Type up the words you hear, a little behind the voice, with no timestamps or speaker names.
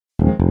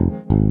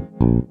Girl,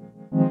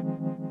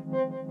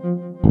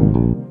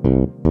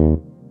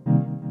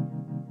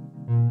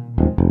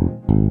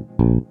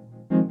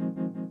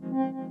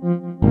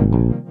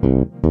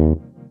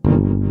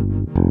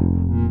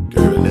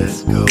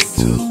 let's go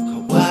to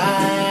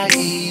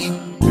Hawaii.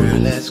 Girl,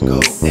 let's go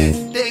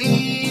and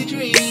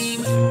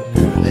daydream.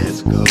 Girl,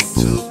 let's go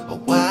to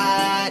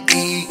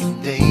Hawaii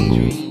and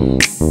daydream.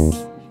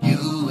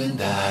 You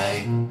and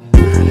I.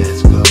 Girl,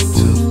 let's go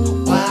to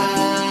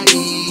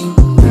Hawaii.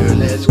 Girl,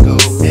 let's go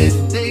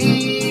and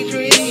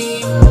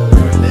daydream.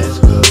 Girl, let's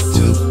go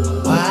to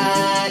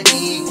Hawaii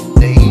and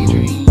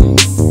daydream.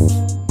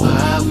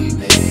 While we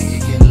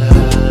making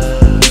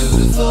love.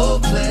 Beautiful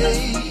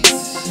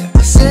place.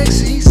 A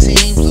sexy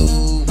scene,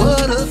 blue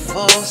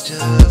waterfalls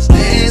just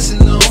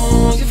dancing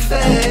on your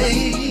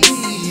face.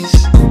 Yes.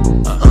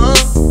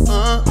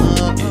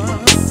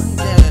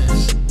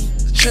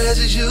 The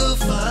treasures you'll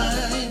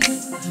find.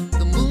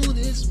 The moon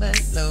is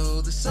back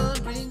low. The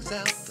sun brings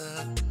out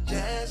the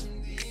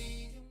jasmine.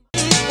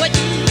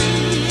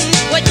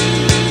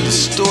 The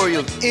story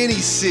of any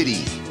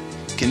city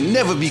can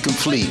never be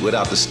complete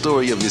without the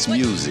story of its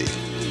music.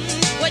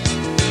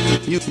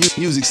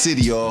 Music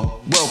City,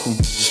 y'all. Welcome.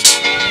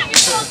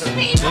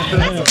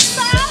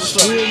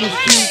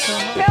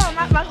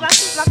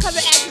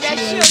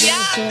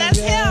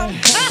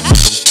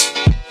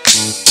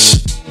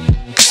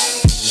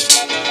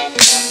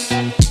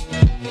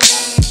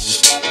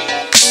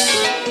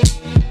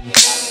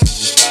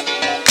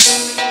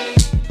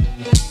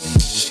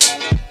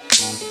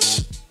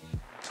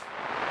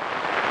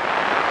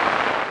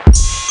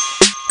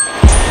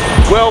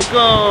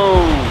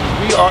 Welcome!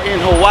 We are in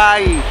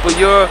Hawaii for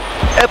your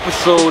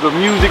episode of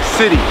Music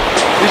City.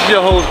 This is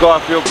your host,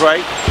 Garfield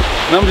Bright,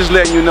 and I'm just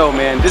letting you know,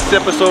 man, this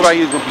episode right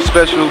here is going to be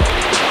special.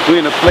 We're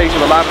in a place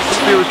with a lot of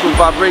spiritual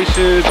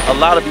vibrations, a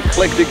lot of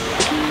eclectic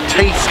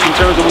tastes in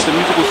terms of what the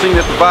musical scene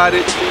has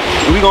provided.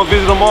 And we're going to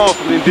visit them all,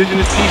 from the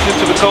indigenous pieces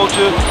to the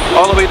culture,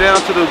 all the way down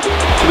to the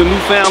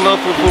newfound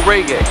love for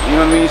reggae. You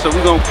know what I mean? So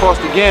we're going to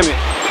cross the gamut,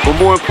 but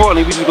more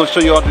importantly, we're just going to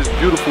show you all this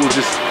beautiful,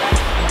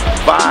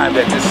 vibe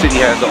that this city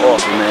has to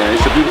offer, man.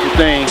 It's a beautiful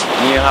thing.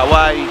 We in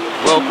Hawaii.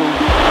 Welcome.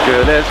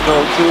 Girl, let's go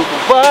to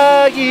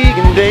Hawaii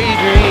and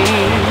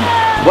daydream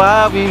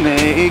while we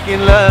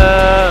making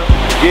love.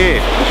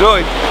 Yeah,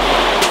 enjoy.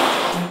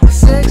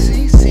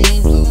 Sexy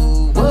scene,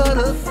 blue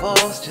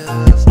waterfalls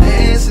just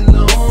dancing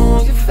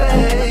on your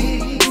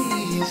face.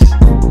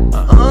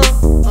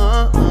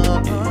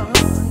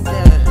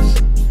 Yes.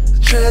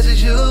 The treasures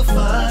you'll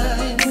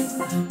find.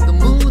 The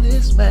moon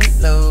is back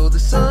low. The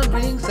sun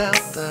brings out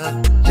the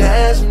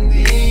jasmine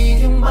in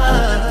your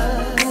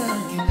mind.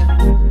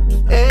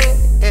 Hey,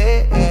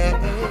 hey, hey,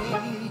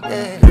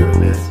 hey. Girl,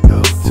 let's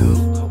go to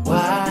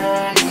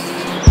Hawaii.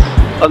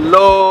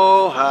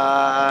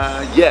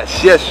 Aloha.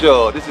 Yes,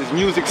 y'all. This is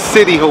Music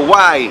City,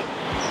 Hawaii.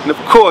 And of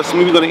course,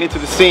 when we're going to enter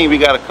the scene, we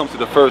got to come to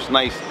the first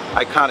nice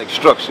iconic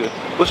structure,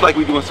 much like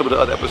we do in some of the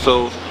other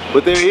episodes.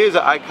 But there is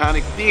an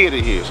iconic theater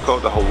here. It's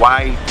called the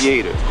Hawaii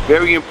Theater.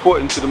 Very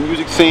important to the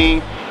music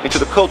scene and to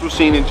the cultural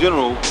scene in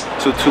general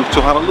to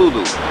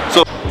Honolulu.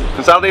 So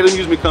Consolidated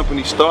Amusement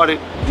Company started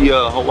the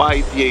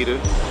Hawaii Theater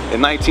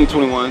in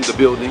 1921, the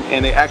building,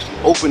 and they actually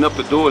opened up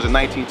the doors in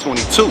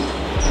 1922.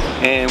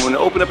 And when it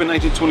opened up in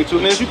 1922,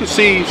 and as you can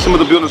see, some of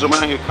the buildings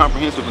around here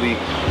comprehensively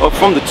are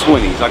from the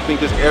 20s. I think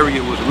this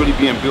area was really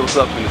being built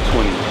up in the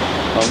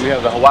 20s. We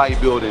have the Hawaii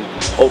building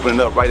opening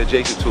up right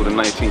adjacent to it in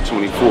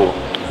 1924.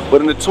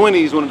 But in the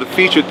 20s, one of the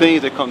featured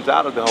things that comes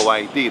out of the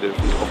Hawaii Theater,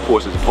 of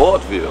course, is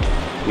vaudeville.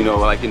 You know,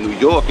 like in New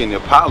York, in the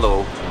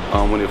Apollo,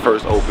 when it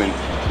first opened,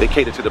 they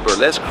catered to the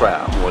burlesque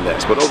crowd, more or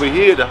less. But over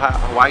here, the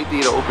Hawaii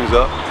Theater opens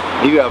up,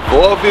 and you have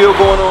vaudeville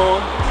going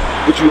on,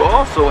 but you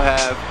also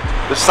have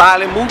the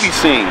silent movie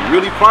scene,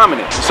 really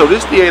prominent. So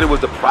this theater was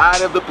the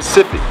pride of the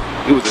Pacific.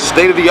 It was the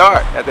state of the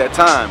art at that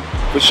time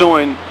for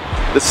showing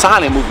the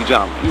silent movie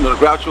genre. You know, the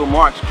Groucho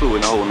Marx crew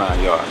and the whole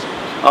 9 yards.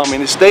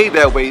 And it stayed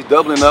that way,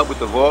 doubling up with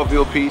the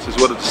vaudeville piece as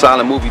well as the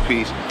silent movie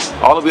piece,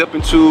 all the way up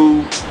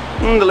into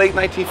the late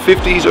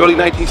 1950s, early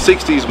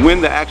 1960s, when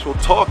the actual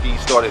talkies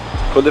started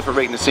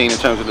proliferating the scene in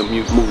terms of the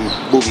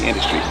movie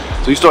industry.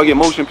 So you start getting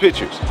motion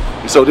pictures.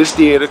 And so this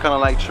theater kind of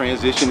like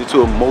transitioned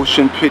into a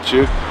motion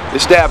picture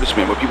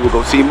establishment where people would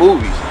go see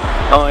movies.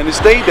 And it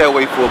stayed that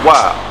way for a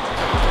while.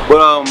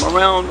 But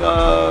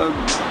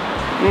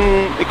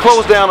it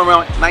closed down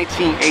around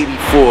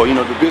 1984. You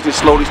know, the business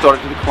slowly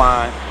started to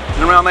decline.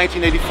 And around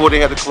 1984, they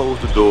had to close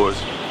the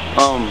doors.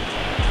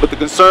 But the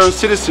Concerned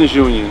Citizens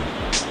Union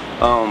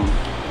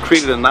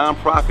created a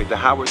nonprofit, the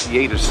Howard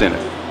Theater Center.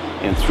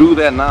 And through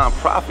that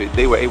nonprofit,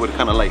 they were able to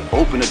kind of like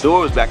open the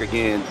doors back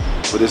again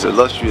for this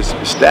illustrious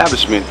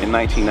establishment in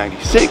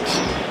 1996.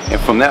 And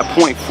from that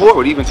point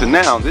forward, even to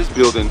now, this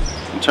building,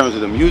 in terms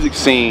of the music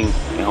scene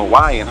in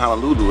Hawaii and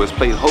Honolulu, has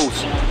played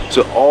host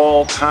to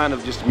all kind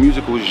of just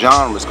musical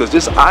genres, because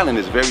this island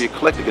is very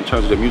eclectic in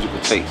terms of the musical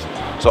taste.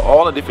 So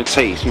all the different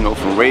tastes, you know,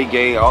 from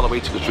reggae all the way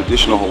to the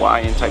traditional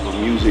Hawaiian type of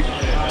music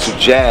to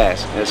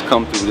jazz has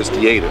come through this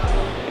theater.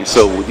 And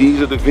so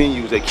these are the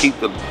venues that keep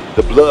the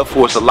blood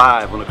force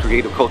alive on the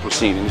creative cultural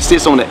scene. And it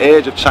sits on the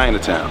edge of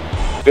Chinatown.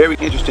 Very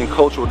interesting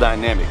cultural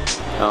dynamic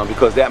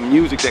because that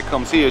music that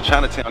comes here,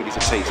 Chinatown gets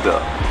a taste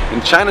of.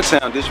 And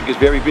Chinatown district is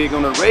very big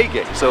on the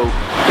reggae. So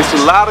it's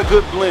a lot of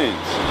good blends.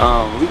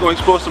 We're going to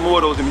explore some more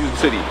of those in Music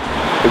City.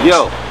 But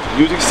yo,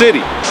 Music City,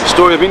 the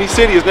story of any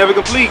city is never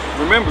complete,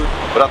 remember,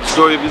 without the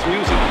story of its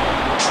music.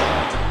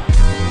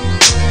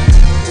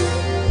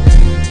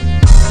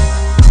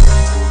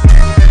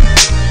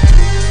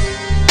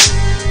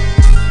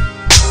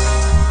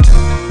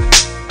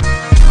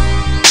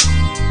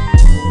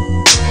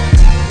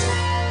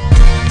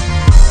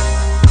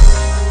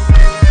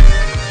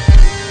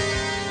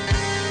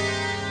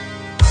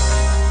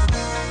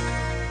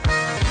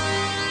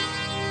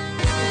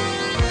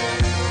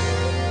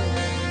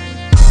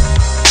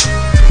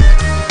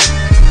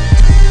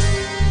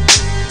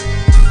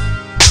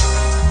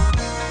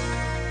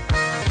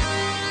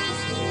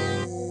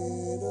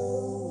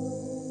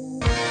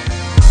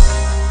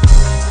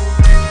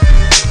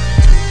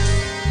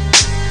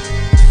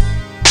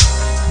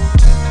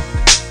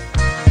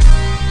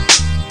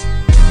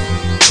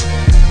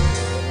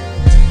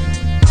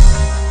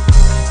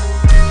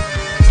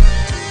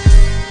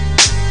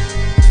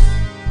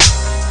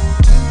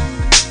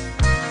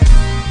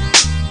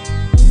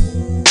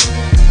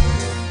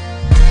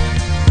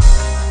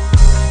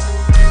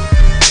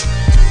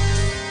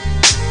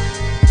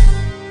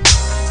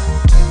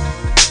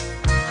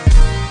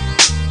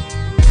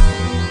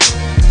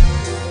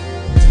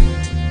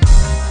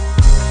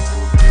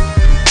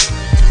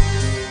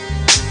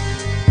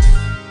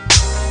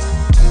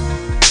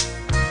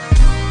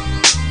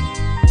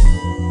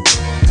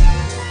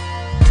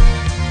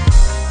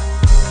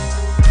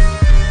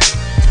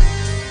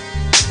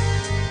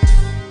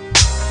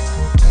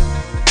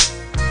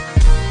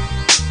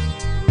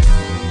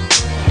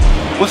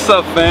 What's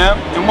up, fam?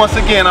 And once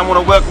again, I want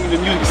to welcome you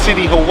to Music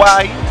City,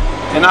 Hawaii.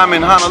 And I'm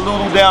in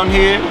Honolulu down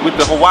here with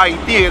the Hawaii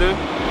Theater.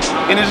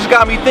 And it just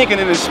got me thinking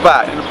in this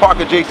spot, in the park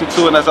adjacent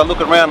to it. And as I look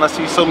around, I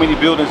see so many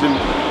buildings in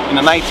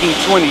the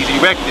 1920s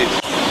erected.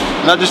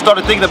 And I just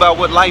started thinking about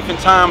what life and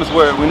times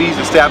were when these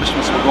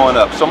establishments were going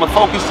up. So I'm going to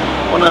focus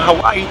on the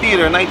Hawaii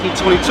Theater in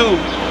 1922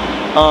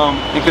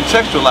 and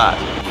contextualize.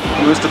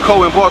 Mr.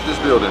 Cohen bought this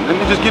building. Let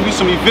me just give you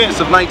some events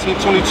of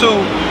 1922.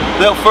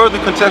 They'll further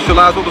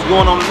contextualize what was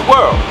going on in the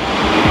world,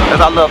 as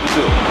I love to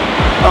do.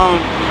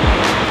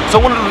 So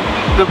one of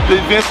the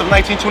events of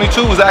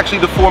 1922 was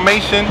actually the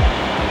formation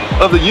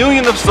of the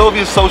Union of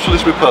Soviet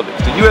Socialist Republics.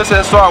 The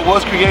USSR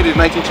was created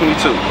in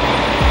 1922.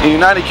 In the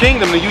United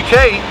Kingdom, the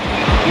UK,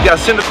 you got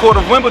Centre Court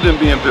of Wimbledon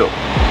being built.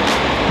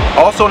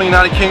 Also in the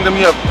United Kingdom,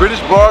 you have British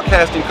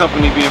Broadcasting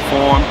Company being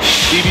formed,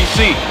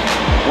 BBC,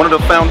 one of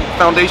the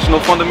foundational,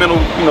 fundamental,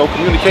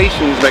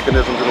 communications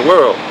mechanisms in the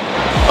world.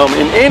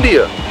 In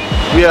India,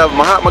 we have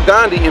Mahatma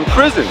Gandhi in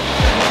prison.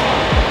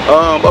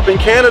 Up in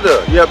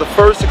Canada, you have the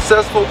first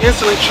successful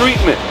insulin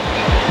treatment.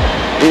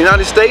 In the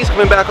United States,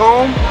 coming back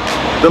home,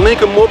 the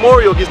Lincoln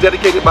Memorial gets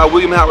dedicated by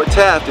William Howard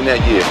Taft in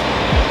that year.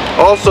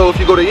 Also, if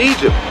you go to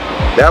Egypt,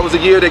 that was the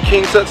year that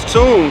King Tut's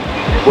tomb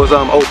was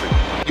opened.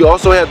 You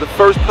also had the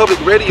first public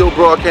radio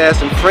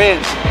broadcast in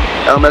France,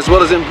 as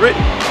well as in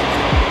Britain.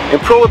 And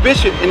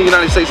prohibition in the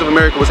United States of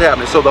America was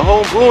happening. So the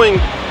home brewing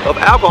of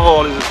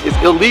alcohol is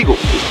illegal.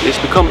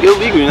 It's become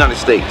illegal in the United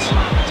States.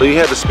 So you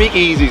had the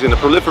speakeasies and the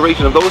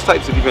proliferation of those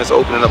types of events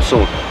opening up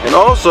soon. And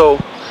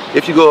also,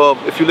 if you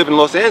live in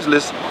Los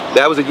Angeles,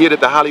 that was the year that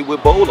the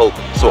Hollywood Bowl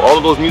opened. So all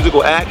of those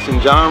musical acts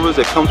and genres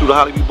that come through the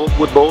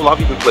Hollywood Bowl,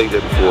 I've even played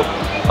there before,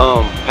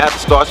 had to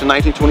start in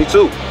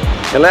 1922.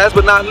 And last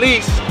but not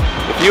least,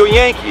 if you're a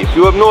Yankee, if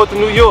you're up north in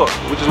New York,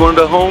 which is one of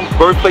the home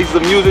birthplaces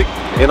of music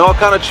and all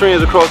kind of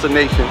trends across the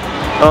nation,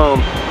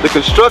 the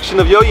construction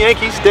of your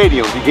Yankee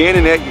Stadium began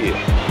in that year.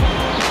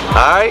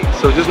 Alright,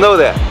 so just know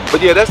that.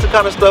 But yeah, that's the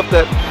kind of stuff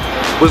that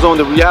was on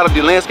the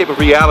landscape of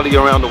reality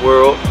around the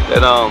world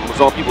that was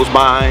on people's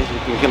minds.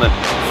 You can kind of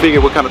figure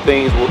what kind of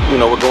things were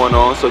going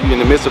on. So you in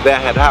the midst of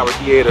that had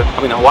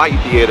Hawaii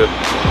Theater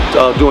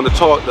doing the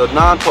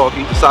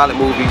non-talkie, the silent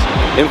movies.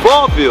 And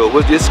vaudeville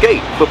was the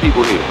escape for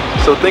people here.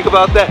 So think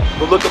about that.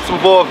 Go look up some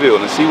vaudeville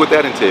and see what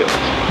that entails.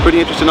 Pretty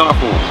interesting art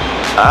form.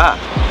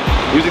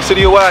 Music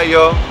City, Hawaii,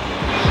 y'all.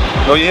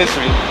 Know your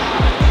history.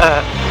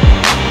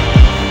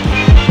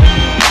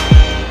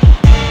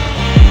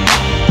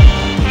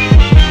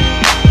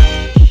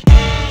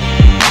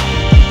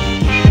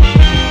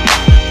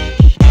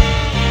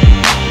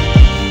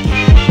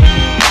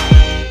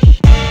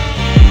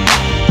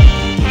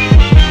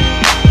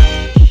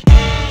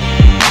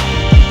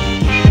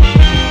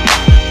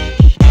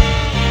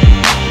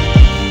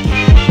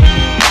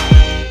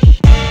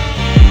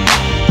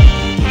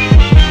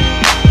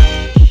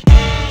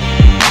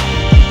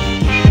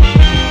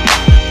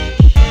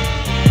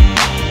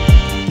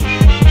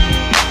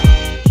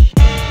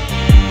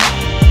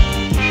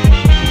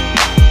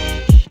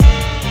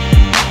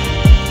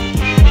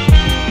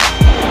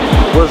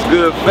 What's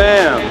good,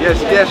 fam?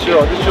 Yes,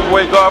 y'all. This is your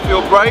boy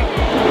Garfield Bright.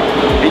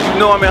 And you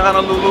know I'm in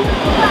Honolulu,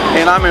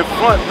 and I'm in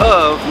front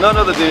of none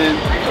other than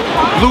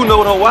Blue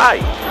Note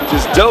Hawaii, which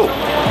is dope.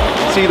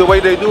 See the way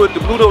they do it, the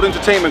Blue Note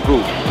Entertainment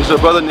Group. This is a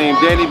brother named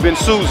Danny Ben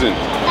Susan.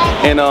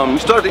 And we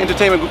started the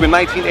entertainment group in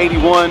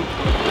 1981.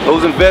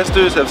 Those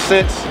investors have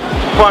since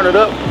partnered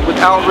up with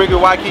Outrigger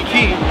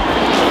Waikiki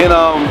and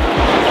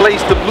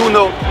placed the Blue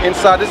Note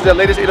inside. This is the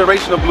latest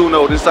iteration of Blue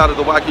Note inside of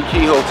the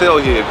Waikiki Hotel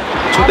here,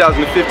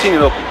 2015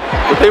 in open.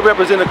 But they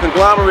represent a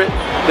conglomerate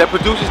that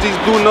produces these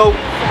Blue Note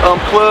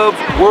clubs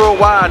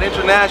worldwide,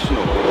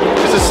 international.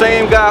 It's the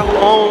same guy who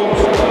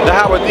owns the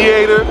Howard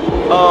Theater.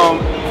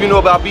 If you know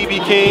about B.B.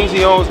 King's,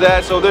 he owns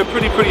that. So they're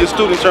pretty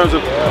astute in terms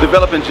of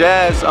developing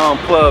jazz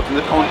clubs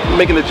and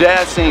making the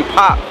jazz scene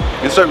pop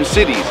in certain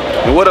cities.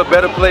 And what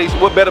better place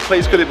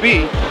could it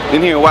be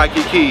than here in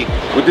Waikiki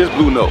with this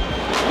Blue Note?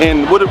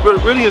 And what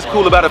really is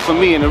cool about it for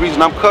me, and the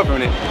reason I'm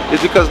covering it, is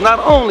because not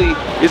only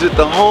is it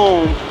the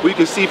home where you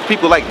can see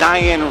people like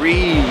Diane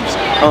Reeves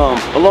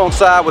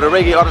alongside with a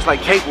reggae artist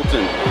like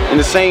Capleton in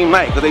the same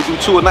night, because they do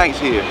tour nights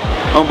here,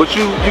 but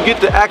you get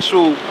the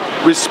actual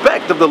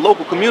respect of the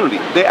local community.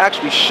 They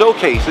actually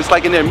showcase, it's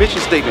like in their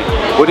mission statement,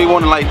 where they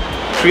want to like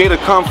create a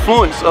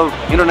confluence of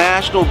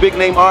international big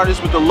name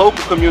artists with the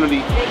local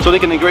community so they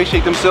can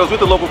ingratiate themselves with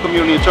the local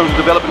community in terms of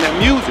developing that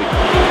music.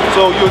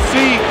 So you'll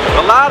see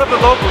a lot of the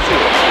locals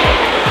here.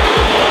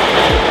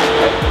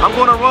 I'm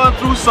going to run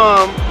through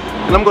some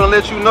and I'm going to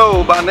let you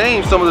know by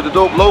name some of the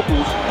dope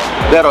locals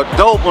that are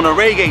dope on the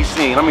reggae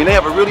scene. I mean, they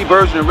have a really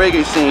burgeoning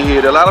reggae scene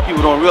here that a lot of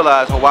people don't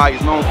realize Hawaii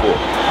is known for.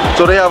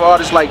 So they have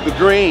artists like The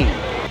Green.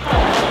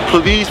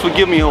 Please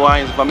forgive me,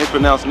 Hawaiians, if I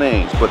mispronounce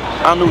names, but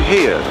Anu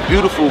here,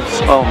 beautiful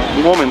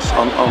woman's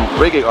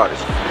reggae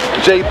artist.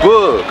 J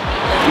Boog.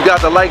 You got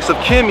the likes of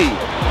Kimmy.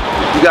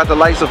 You got the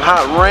likes of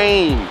Hot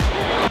Rain.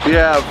 You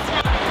have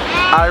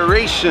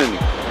Iration,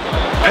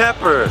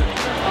 Pepper,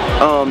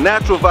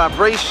 Natural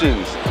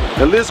Vibrations.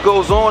 The list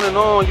goes on and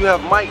on. You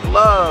have Mike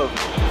Love,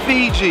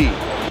 Fiji,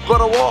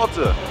 Butter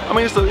Walter. I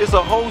mean, it's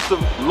a host of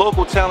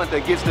local talent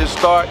that gets their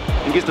start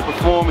and gets to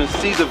perform and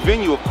sees a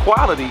venue of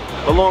quality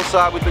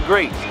alongside with the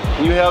greats.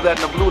 And you have that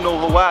in the Blue Note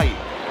Hawaii.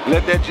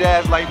 Let that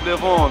jazz life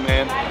live on,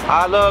 man.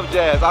 I love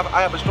jazz.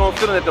 I have a strong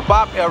feeling that the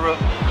bop era,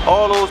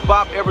 all those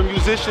bop era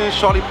musicians,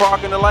 Charlie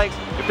Parker and the likes,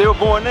 if they were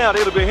born now, they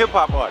would have been hip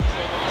hop artists.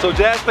 So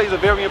jazz plays a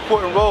very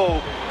important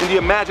role in the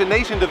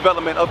imagination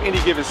development of any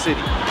given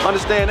city.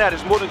 Understand that,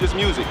 it's more than just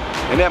music.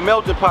 And that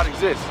melting pot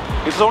exists.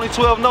 It's only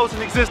 12 notes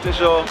in existence,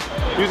 y'all.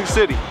 Music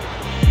City.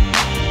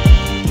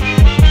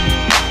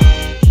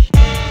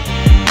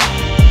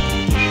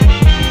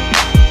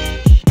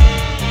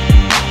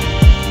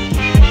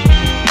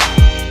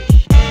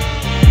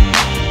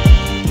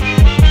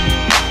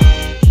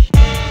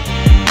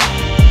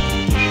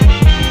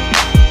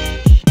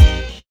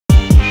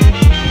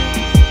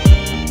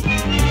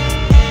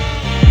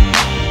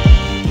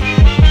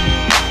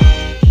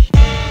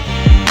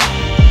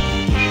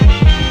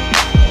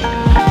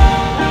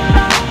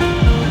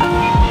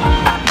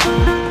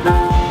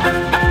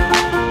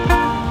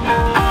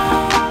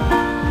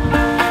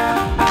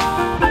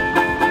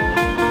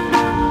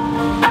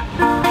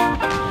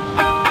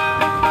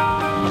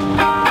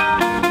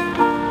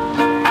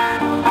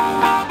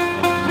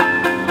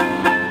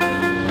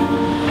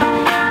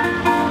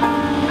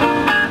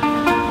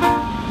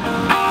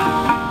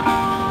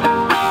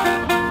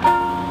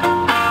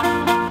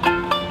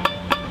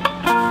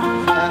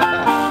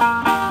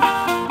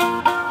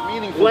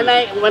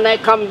 When I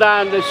come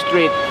down the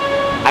street,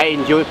 I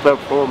enjoy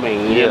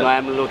performing. You know,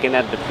 I'm looking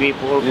at the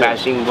people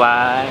passing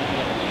by.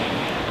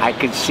 I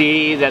could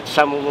see that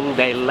some of them,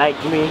 they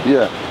like me.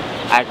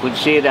 I could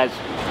see that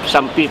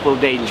some people,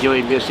 they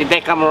enjoy music.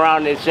 They come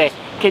around and say,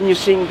 can you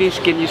sing this?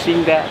 Can you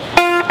sing that?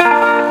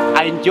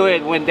 I enjoy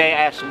it when they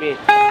ask me,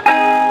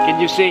 can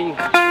you sing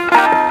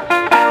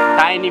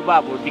Tiny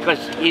Bubble? Because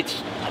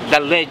it's the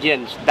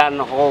legends, Dan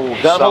Ho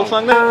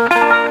song.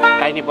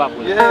 Tiny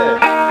Bubble.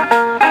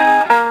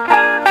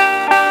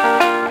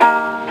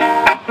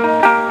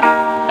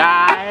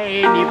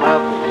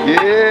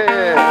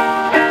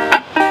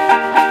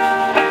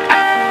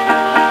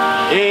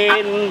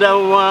 In the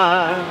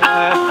one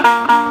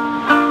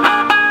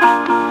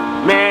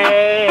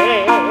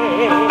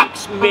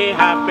makes me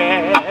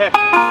happy,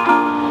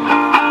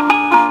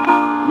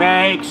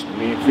 makes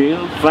me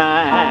feel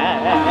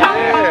fine.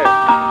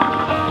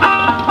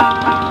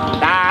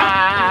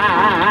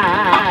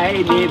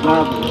 Tiny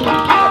bubble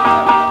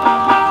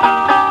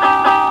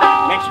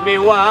makes me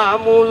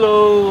warm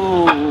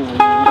alone.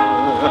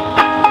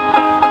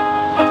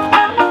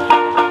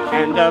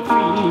 And I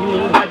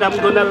feel that I'm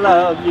gonna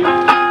love you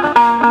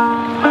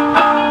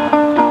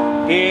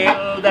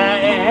till the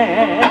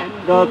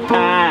end of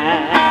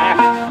time.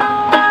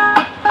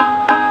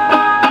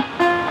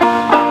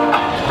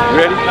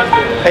 Ready?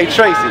 Hey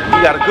Tracy,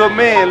 you got a good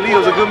man.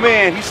 Leo's a good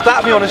man. He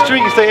stopped me on the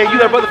street and said, hey, you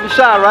that brother from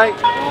SHAI, right?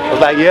 I was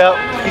like, yeah.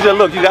 He said,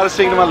 look, you gotta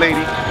sing to my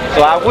lady.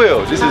 So I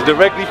will. This is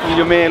directly from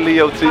your man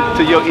Leo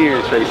to your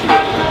ears, Tracy.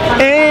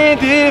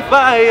 And if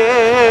I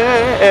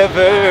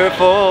ever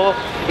fall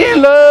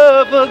in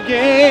love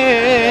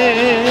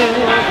again.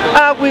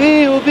 I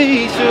will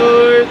be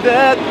sure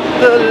that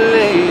the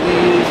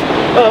lady's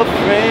a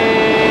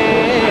friend.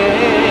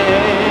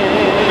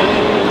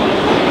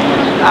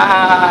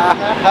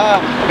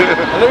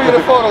 Let me get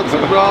a photo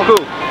too, bro.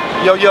 Cool.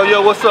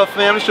 Yo, what's up,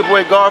 fam? It's your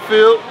boy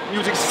Garfield,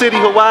 Music City,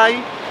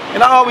 Hawaii.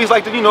 And I always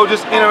like to, you know,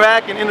 just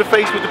interact and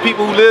interface with the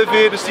people who live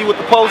here to see what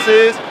the pulse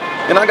is.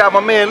 And I got my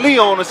man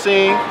Leo on the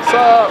scene.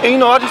 And you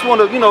know, I just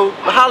want to, you know,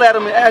 holler at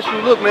him and ask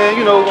you, look, man,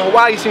 you know,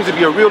 Hawaii seems to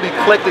be a really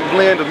eclectic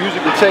blend of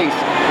musical taste.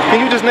 Can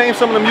you just name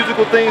some of the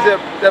musical things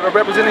that are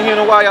represented here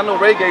in Hawaii? I know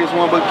reggae is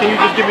one, but can you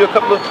just give me a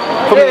couple of,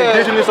 from the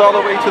indigenous all the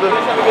way to the...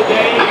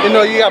 You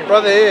know, you got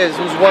Brother Is,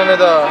 who's one of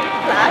the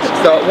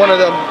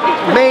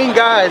main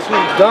guys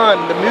who's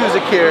done the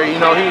music here.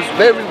 You know, he was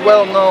very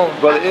well known.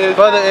 Brother Is?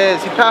 Brother Is.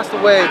 He passed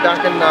away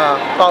back in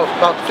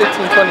about 15,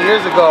 20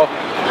 years ago.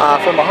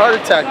 From a heart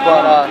attack,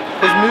 but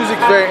his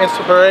music's very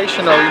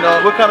inspirational, you know.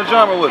 What kind of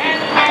genre was it?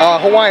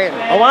 Hawaiian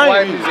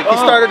music. He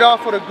started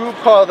off with a group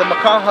called the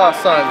Makaha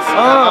Sons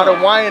out of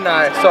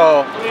Waianae,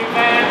 so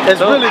it's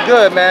really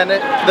good, man.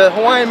 The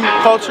Hawaiian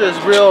culture is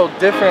real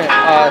different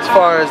as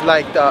far as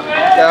like the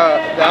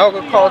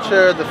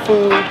agriculture, the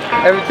food,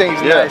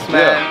 everything's nice,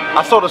 man. Yeah.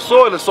 I saw the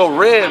soil is so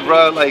red,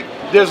 bro. Like,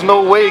 there's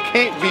no way it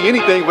can't be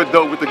anything but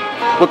dope with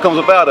what comes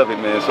up out of it,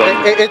 man. So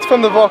it's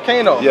from the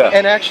volcano,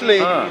 and actually,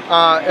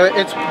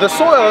 the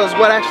soil is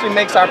what actually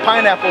makes our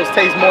pineapples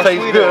taste more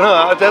sweeter. Good,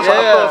 huh? That's why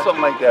I thought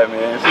something like that,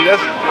 man. See,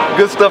 that's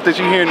good stuff that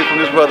you're hearing from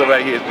this brother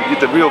right here. To get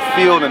the real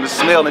feel and the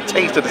smell and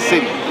taste of the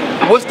city.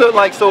 What's the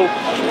so?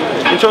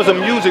 In terms of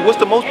music, what's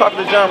the most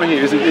popular genre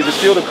here? Is it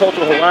still the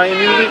cultural Hawaiian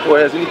music, or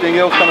has anything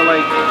else kind of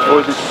like, or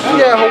is it?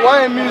 Yeah,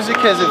 Hawaiian music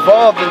has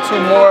evolved into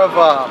more of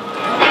a.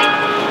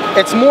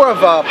 It's more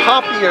of a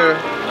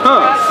poppier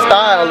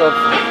style of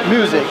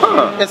music.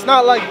 It's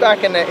not like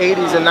back in the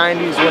 80s and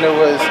 90s when it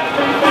was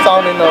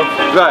sounding of,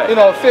 you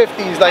know,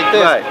 50s like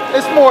this.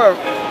 It's more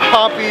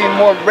poppy,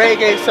 more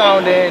reggae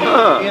sounding,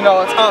 you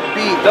know, it's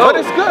upbeat. But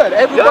it's good.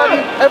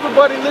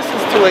 Everybody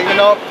listens to it, you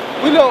know.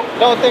 We don't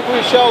think we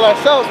shell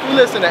ourselves. We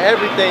listen to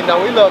everything. Now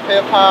we love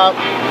hip hop.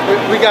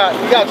 We got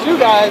you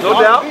guys. No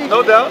doubt,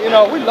 no doubt. You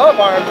know, we love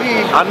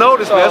R&B. I know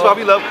this, man. That's why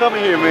we love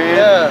coming here, man.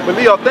 Yeah. But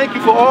Leo, thank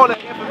you for all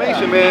that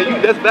information,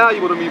 man. That's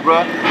valuable to me, bro.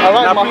 All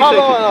right,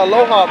 mahalo and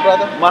aloha,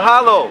 brother.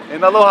 Mahalo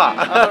and aloha.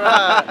 All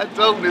right.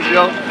 Dopeness,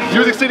 yo.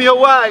 Music City,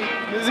 Hawaii.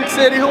 Music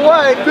City,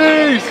 Hawaii.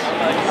 Peace.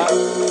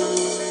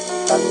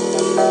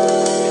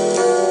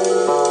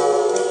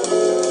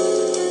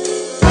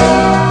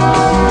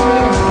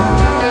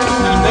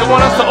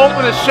 Want us to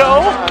open the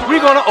show,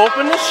 we're gonna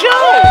open the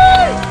show.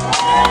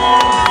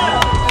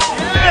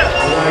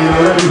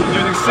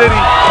 Music City,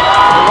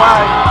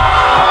 Hawaii.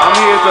 I'm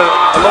here at the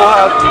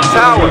Aloha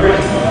Tower.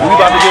 We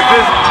about to get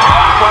busy.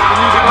 Part of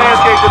the music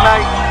landscape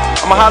tonight.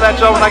 I'ma holler at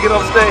y'all when I get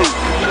off stage.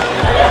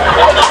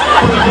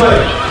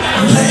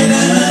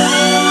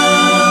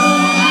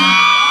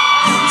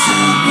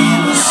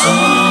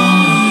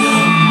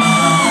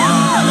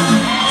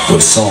 For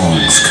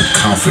songs could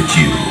comfort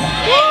you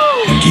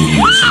and give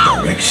you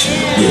some direction.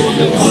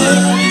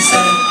 Words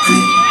that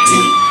could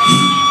take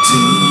you to.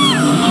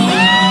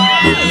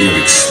 But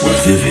lyrics were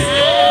vivid,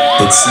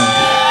 but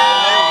simple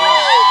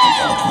and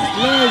eloquent.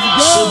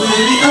 So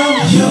baby, I'm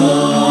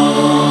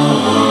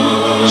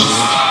yours.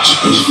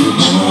 If you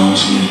want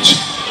me.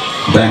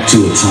 Back to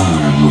a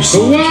time where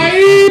songs were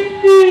life.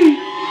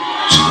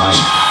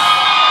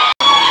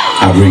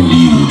 I bring to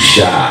you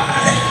SHAI.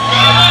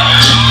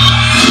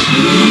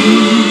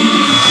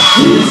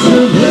 It's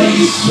a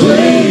place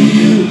where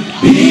you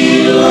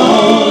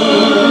belong.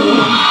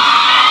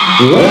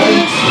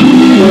 Right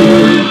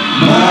here,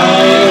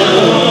 my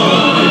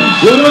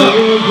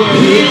arms.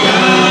 Pick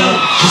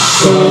out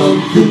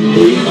something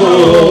new.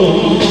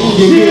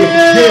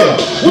 Yeah.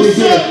 What's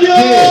up,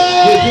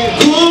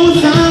 y'all?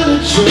 Clothes out of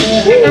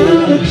track.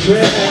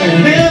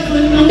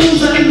 Never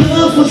knows I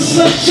love for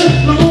such a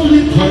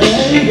lonely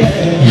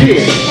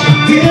place.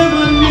 Damn, I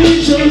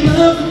need your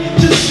love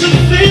just to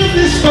feel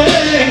this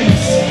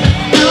space.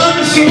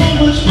 So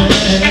much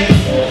pain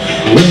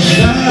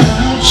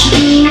without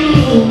you.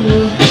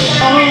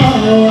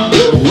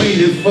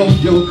 Waiting for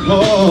your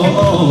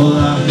call.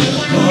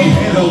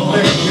 Ain't no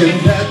thinking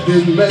that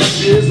this mess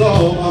is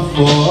all my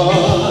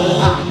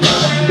fault.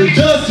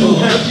 Just to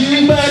have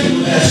you back, I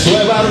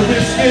swear I'd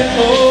risk it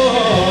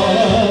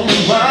all.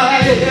 My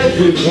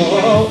every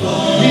call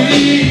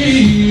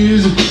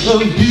is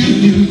of you.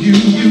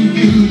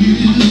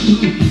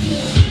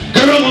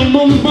 Girl, I'm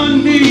on my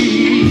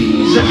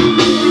knees,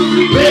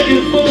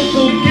 begging for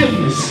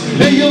forgiveness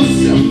and your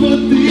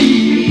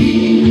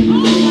sympathy.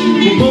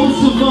 But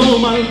most of all,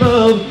 my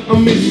love, I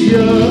miss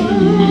your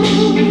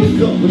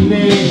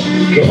company.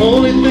 The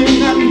only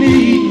thing I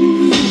need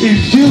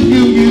is you.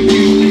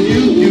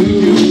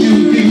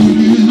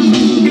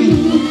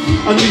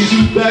 I need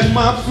you back,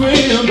 my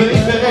friend,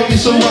 baby,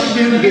 so I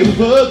can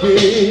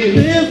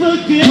live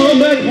again. Come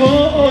back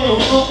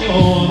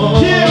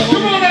home. Yeah,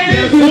 come on,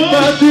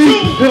 everybody.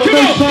 Help me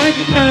fight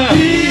now.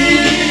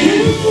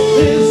 This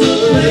is a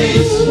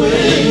place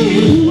where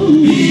Right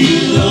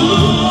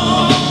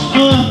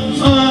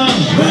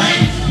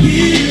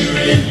here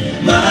in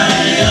my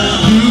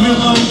arms. You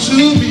belong to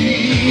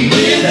me.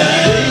 When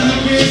I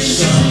get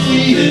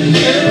something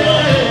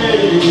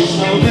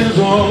something's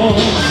wrong.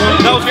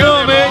 That was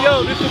good, man.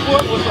 Yo, this is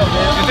what? What's up,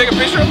 man? You take a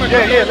picture of me?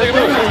 Yeah, let's do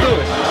it. Let's do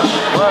it.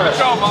 What's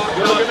up, man?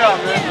 Good looking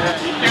out, man.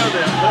 You killed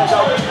it.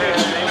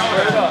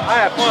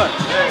 I had fun.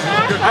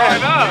 Good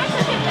up.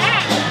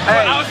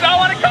 Hey. I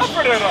want to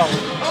comfort it though.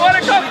 I want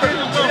to comfort it.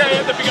 Yeah,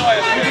 you have to be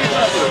honest.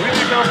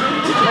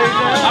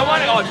 I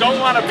want to, don't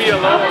want to be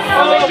alone.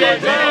 Oh,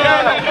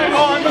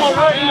 I know,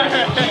 right?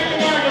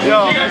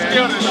 Yo. You guys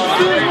killed it though.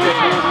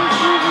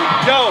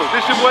 Yo,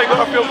 this your boy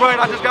Garfield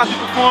Bright. I just got you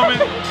performing.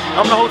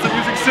 I'm the host of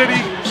Music City,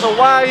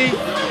 Hawaii.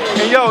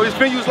 And yo, it's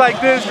venues like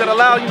this that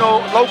allow, you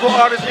know, local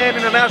artists and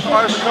international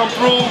artists to come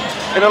through.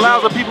 It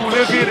allows the people who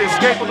live here to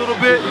escape a little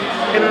bit.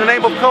 And in the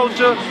name of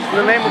culture, in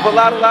the name of a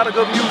lot of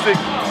good music,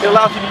 it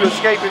allows people to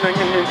escape and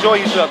enjoy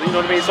each other, you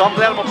know what I mean? So I'm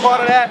glad I'm a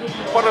part of that,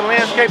 part of the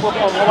landscape of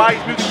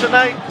Hawaii's music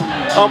tonight.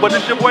 But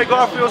this your boy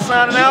Garfield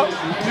signing out.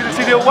 Music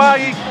City,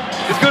 Hawaii.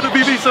 It's good to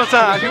be me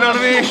sometimes, you know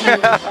what I mean?